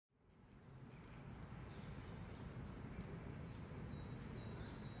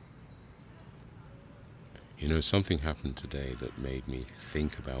You know, something happened today that made me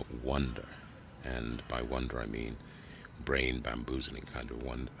think about wonder. And by wonder, I mean brain bamboozling kind of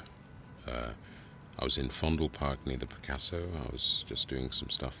wonder. Uh, I was in Fondle Park near the Picasso. I was just doing some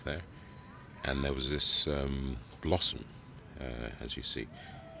stuff there. And there was this blossom, as you see.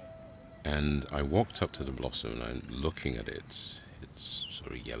 And I walked up to the blossom and I'm looking at it. It's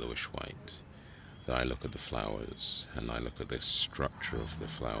sort of yellowish white. Then I look at the flowers and I look at the structure of the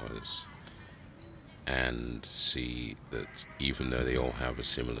flowers and see that even though they all have a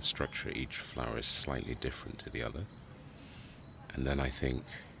similar structure, each flower is slightly different to the other. And then I think,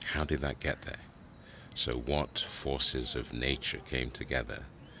 how did that get there? So what forces of nature came together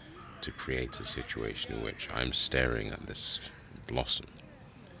to create a situation in which I'm staring at this blossom?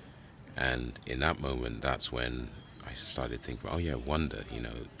 And in that moment, that's when I started thinking, oh yeah, wonder,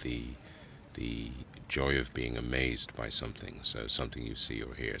 the joy of being amazed by something. So something you see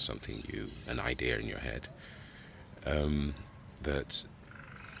or hear, an idea in your head. That,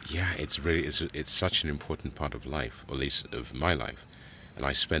 yeah, it's such an important part of life, or at least of my life. And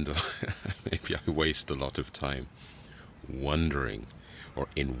I spend, maybe I waste a lot of time wondering, or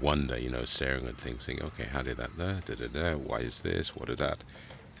in wonder, staring at things, thinking, okay, how did that there? Why is this? What is that?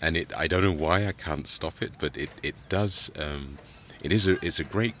 And I don't know why I can't stop it, but it does. It's a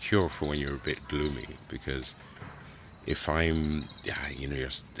great cure for when you're a bit gloomy, because if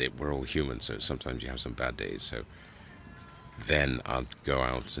we're all human, so sometimes you have some bad days. So then I'll go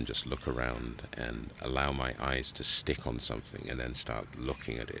out and just look around and allow my eyes to stick on something, and then start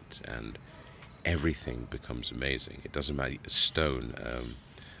looking at it, and everything becomes amazing. It doesn't matter, a stone,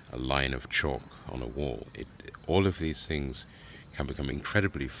 a line of chalk on a wall. All of these things can become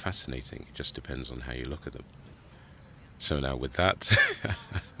incredibly fascinating. It just depends on how you look at them. So now with that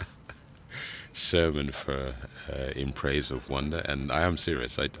sermon in praise of wonder, and I am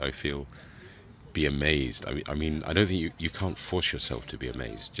serious, I feel, be amazed. I mean, I don't think you can't force yourself to be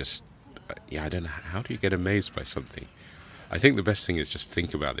amazed. Just, I don't know, how do you get amazed by something? I think the best thing is just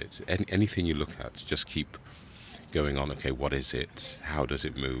think about it. Anything you look at, just keep going on. Okay, what is it? How does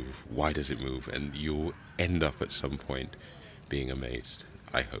it move? Why does it move? And you'll end up at some point being amazed,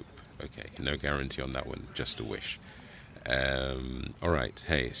 I hope. Okay, no guarantee on that one, just a wish. All right,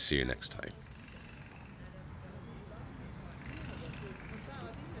 hey, see you next time.